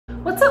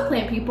What's up,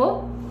 plant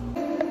people?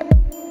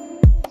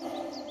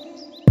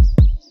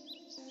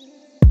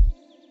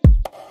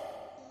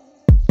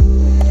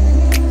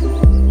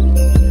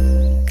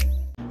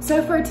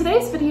 So for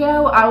today's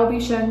video, I will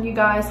be showing you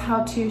guys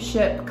how to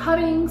ship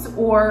cuttings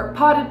or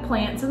potted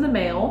plants in the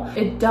mail.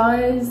 It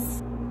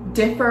does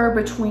differ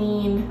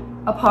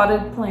between a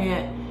potted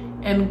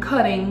plant and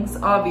cuttings,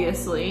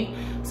 obviously.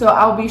 So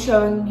I'll be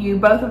showing you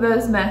both of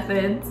those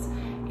methods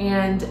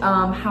and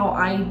how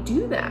I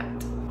do that.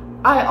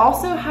 I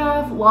also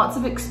have lots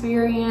of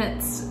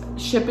experience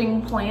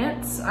shipping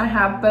plants. I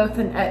have both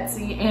an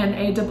Etsy and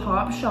a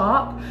Depop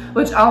shop,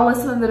 which I'll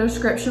list in the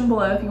description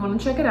below if you want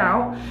to check it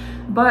out.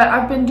 But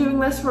I've been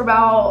doing this for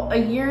about a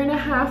year and a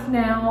half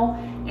now,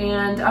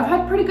 and I've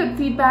had pretty good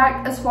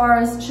feedback as far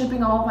as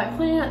shipping all of my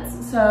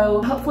plants.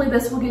 So hopefully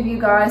this will give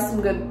you guys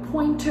some good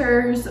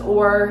pointers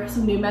or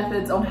some new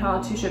methods on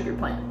how to ship your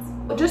plants.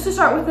 Just to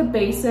start with the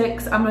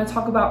basics, I'm going to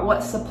talk about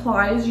what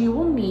supplies you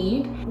will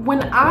need.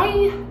 When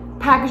I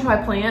package my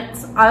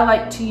plants, I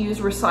like to use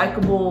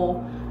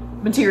recyclable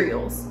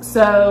materials.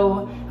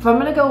 So if I'm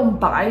gonna go and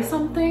buy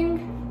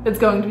something, it's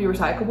going to be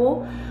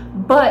recyclable,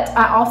 but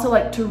I also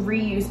like to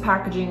reuse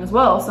packaging as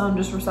well. So I'm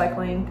just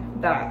recycling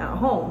that at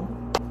home,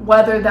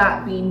 whether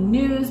that be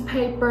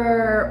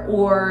newspaper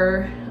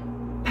or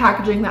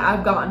packaging that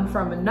I've gotten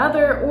from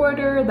another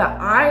order that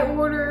I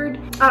ordered.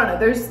 I don't know,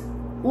 there's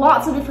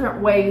lots of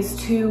different ways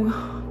to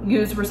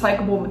use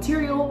recyclable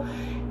material.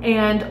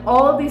 And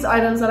all of these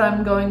items that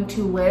I'm going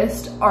to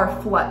list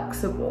are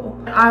flexible.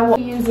 I will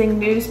be using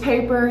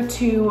newspaper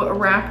to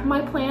wrap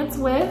my plants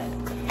with,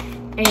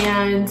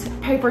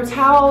 and paper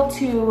towel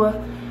to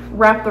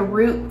wrap the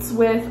roots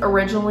with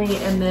originally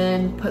and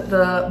then put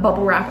the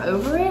bubble wrap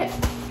over it.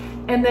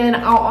 And then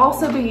I'll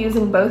also be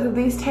using both of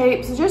these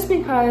tapes just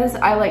because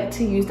I like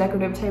to use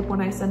decorative tape when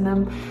I send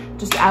them,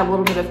 just to add a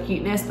little bit of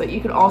cuteness, but you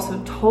could also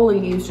totally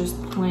use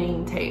just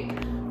plain tape.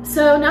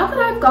 So now that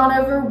I've gone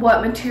over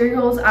what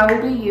materials I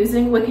will be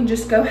using, we can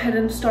just go ahead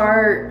and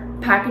start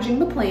packaging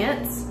the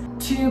plants.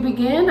 To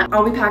begin,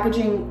 I'll be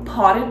packaging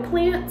potted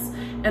plants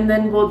and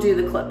then we'll do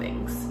the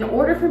clippings. In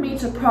order for me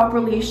to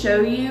properly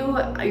show you,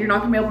 you're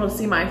not gonna be able to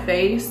see my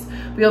face,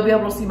 but you'll be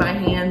able to see my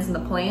hands and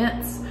the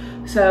plants.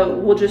 So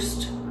we'll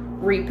just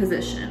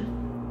reposition.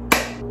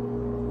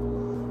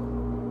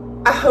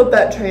 I hope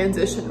that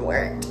transition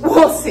worked.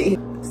 We'll see.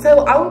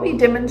 So I will be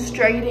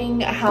demonstrating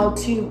how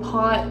to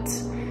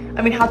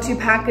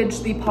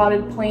package the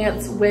potted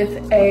plants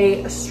with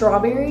a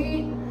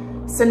strawberry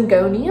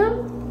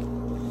syngonium,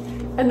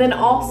 and then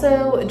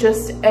also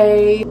just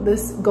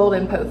this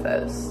golden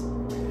pothos.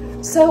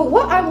 So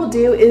what I will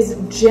do is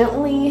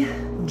gently,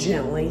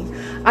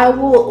 I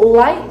will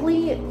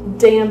lightly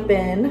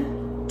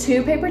dampen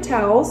 2 paper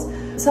towels.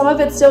 Some of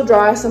it's still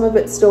dry, some of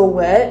it's still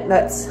wet.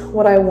 That's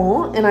what I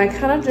want. And I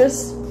kind of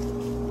just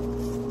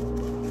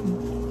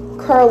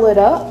curl it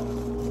up.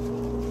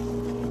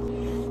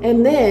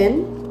 And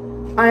then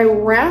I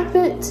wrap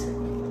it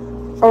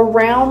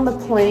around the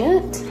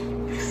plant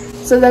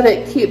so that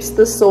it keeps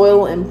the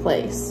soil in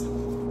place.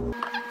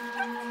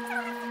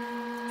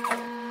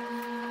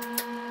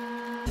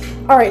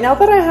 All right, now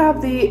that I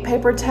have the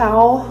paper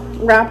towel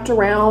wrapped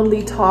around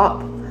the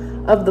top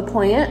of the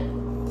plant,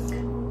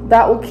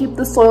 that will keep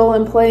the soil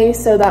in place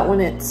so that when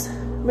it's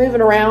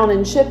moving around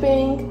and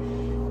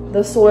shipping,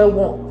 the soil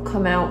won't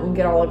come out and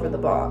get all over the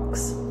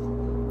box.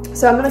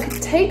 So I'm gonna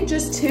take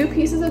just 2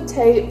 pieces of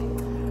tape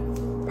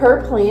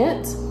per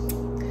plant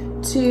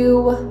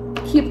to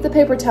keep the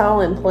paper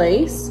towel in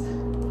place.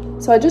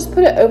 So I just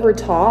put it over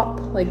top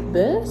like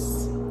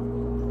this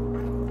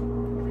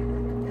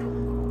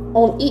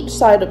on each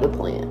side of the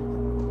plant.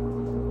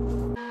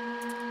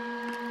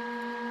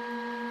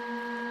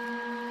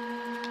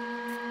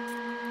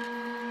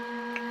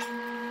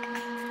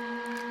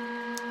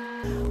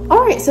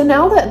 All right, so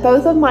now that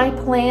both of my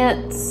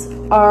plants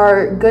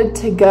are good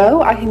to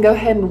go, I can go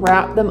ahead and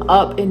wrap them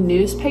up in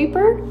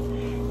newspaper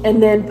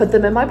and then put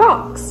them in my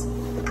box.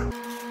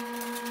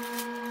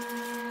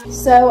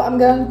 So I'm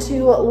going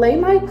to lay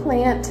my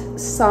plant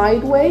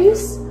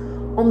sideways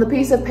on the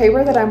piece of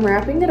paper that I'm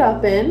wrapping it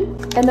up in,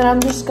 and then I'm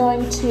just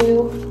going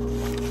to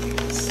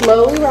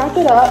slowly wrap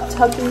it up,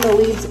 tucking the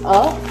leaves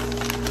up.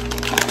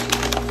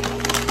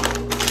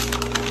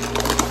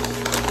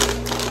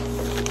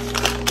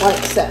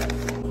 Like so.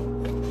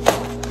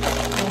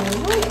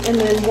 All right, and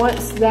then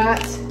once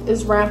that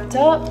is wrapped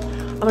up,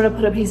 I'm gonna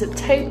put a piece of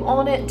tape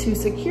on it to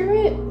secure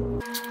it.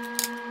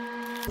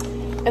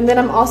 And then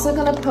I'm also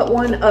gonna put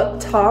one up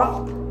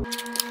top.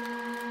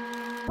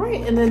 All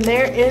right, and then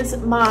there is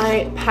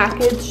my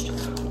packaged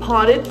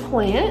potted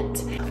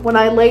plant. When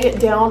I lay it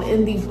down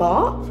in the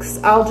box,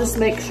 I'll just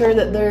make sure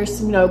that there's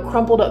some,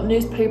 crumpled up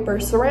newspaper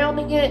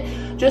surrounding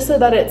it, just so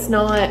that it's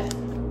not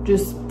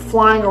just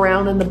flying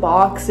around in the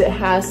box. It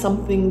has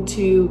something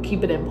to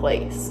keep it in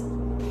place.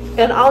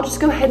 And I'll just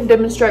go ahead and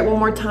demonstrate one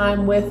more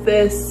time with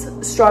this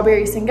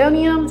strawberry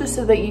syngonium, just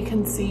so that you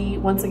can see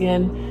once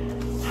again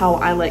how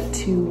I like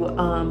to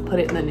put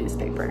it in the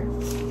newspaper.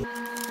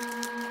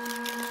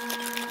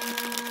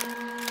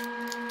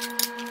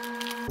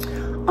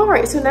 All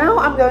right, so now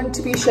I'm going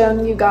to be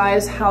showing you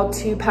guys how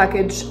to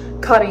package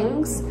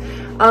cuttings.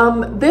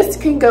 This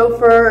can go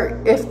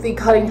for if the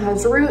cutting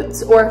has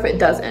roots or if it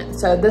doesn't.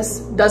 So this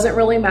doesn't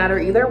really matter,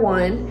 either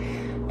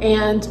one.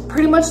 And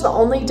pretty much the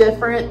only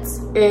difference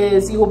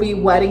is you will be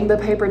wetting the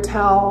paper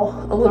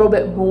towel a little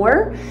bit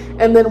more,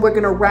 and then we're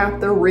gonna wrap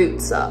the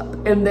roots up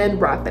and then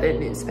wrap it in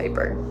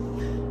newspaper.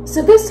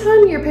 So this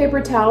time your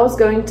paper towel is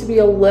going to be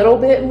a little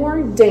bit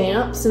more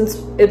damp since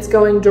it's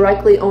going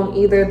directly on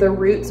either the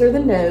roots or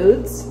the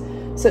nodes.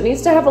 So it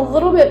needs to have a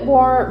little bit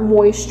more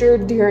moisture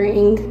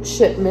during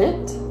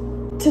shipment.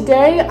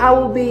 Today I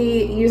will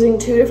be using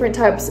two different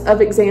types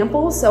of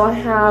examples. So I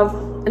have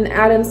an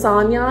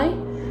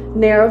Adansonii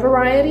narrow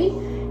variety,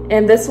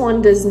 and this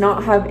one does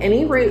not have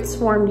any roots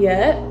formed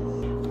yet.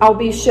 I'll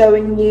be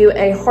showing you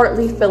a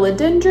heartleaf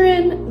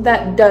philodendron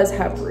that does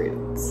have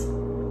roots.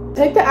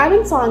 Take the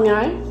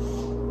Adansonii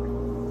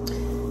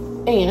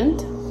and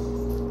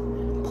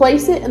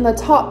place it in the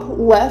top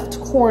left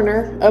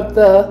corner of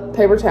the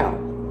paper towel.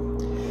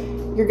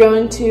 You're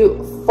going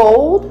to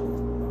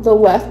fold the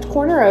left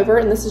corner over,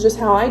 and this is just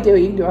how I do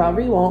it. You can do it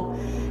however you want.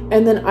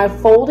 And then I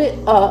fold it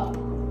up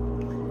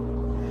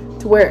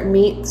to where it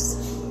meets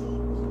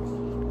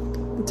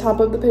the top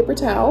of the paper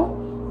towel.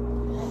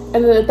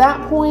 And then at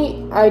that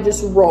point, I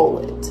just roll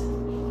it.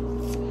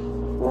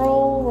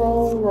 Roll,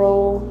 roll,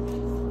 roll.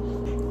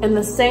 And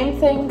the same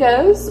thing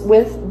goes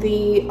with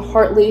the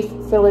heartleaf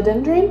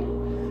philodendron.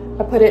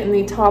 I put it in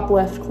the top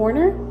left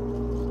corner,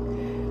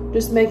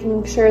 just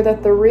making sure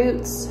that the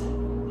roots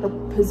are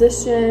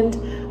positioned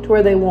to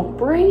where they won't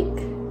break.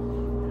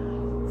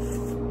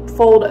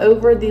 Fold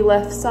over the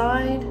left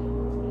side,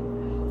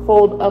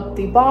 fold up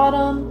the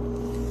bottom,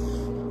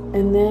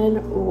 and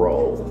then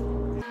roll.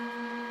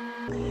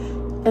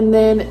 And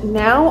then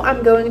now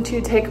I'm going to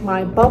take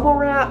my bubble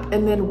wrap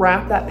and then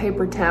wrap that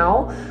paper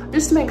towel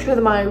just to make sure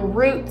that my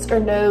roots or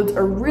nodes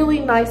are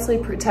really nicely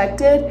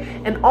protected.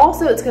 And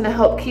also it's gonna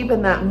help keep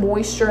in that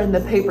moisture in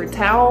the paper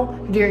towel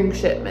during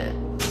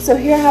shipment. So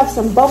here I have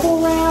some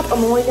bubble wrap.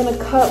 I'm only gonna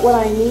cut what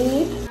I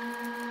need.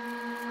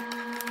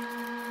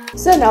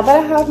 So now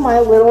that I have my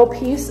little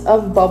piece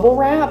of bubble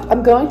wrap,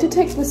 I'm going to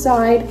take the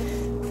side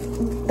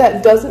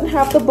that doesn't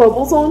have the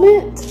bubbles on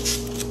it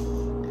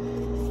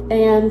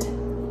and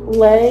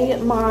lay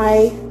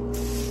my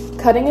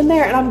cutting in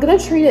there, and I'm gonna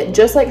treat it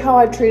just like how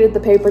I treated the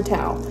paper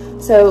towel.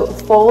 So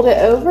fold it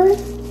over,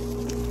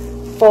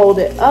 fold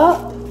it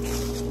up,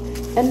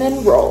 and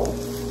then roll.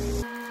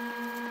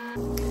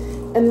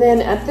 And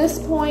then at this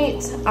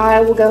point,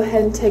 I will go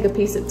ahead and take a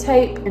piece of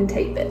tape and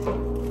tape it.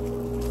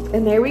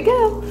 And there we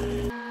go.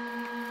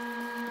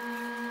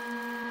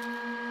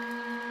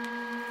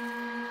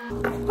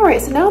 All right,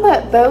 so now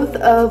that both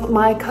of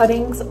my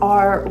cuttings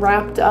are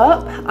wrapped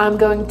up, I'm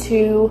going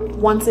to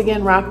once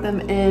again wrap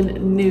them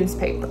in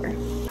newspaper.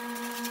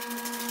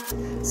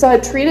 So I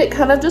treat it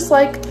kind of just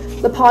like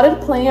the potted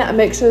plant. I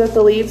make sure that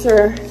the leaves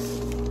are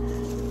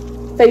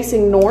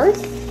facing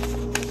north.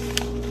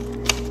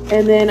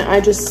 And then I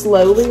just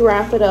slowly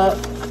wrap it up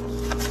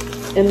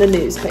in the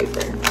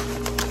newspaper.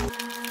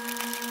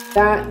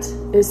 That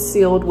is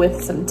sealed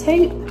with some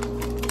tape.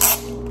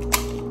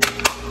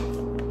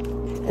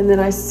 And then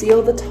I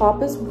seal the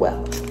top as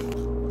well.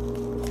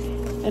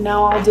 And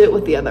now I'll do it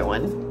with the other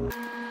one.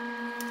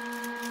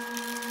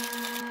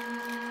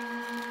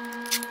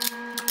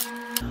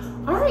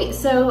 All right,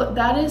 so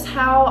that is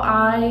how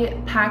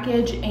I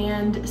package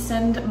and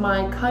send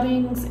my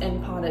cuttings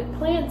and potted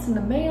plants in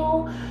the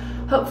mail.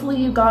 Hopefully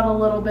you got a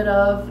little bit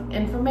of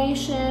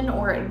information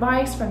or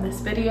advice from this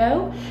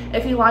video.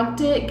 If you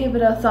liked it, give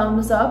it a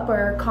thumbs up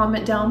or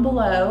comment down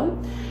below.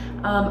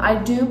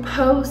 I do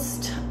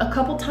post a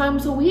couple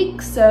times a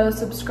week, so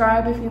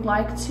subscribe if you'd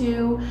like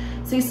to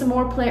see some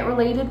more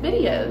plant-related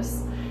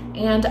videos.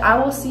 And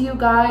I will see you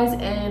guys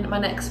in my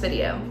next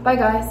video. Bye,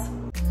 guys.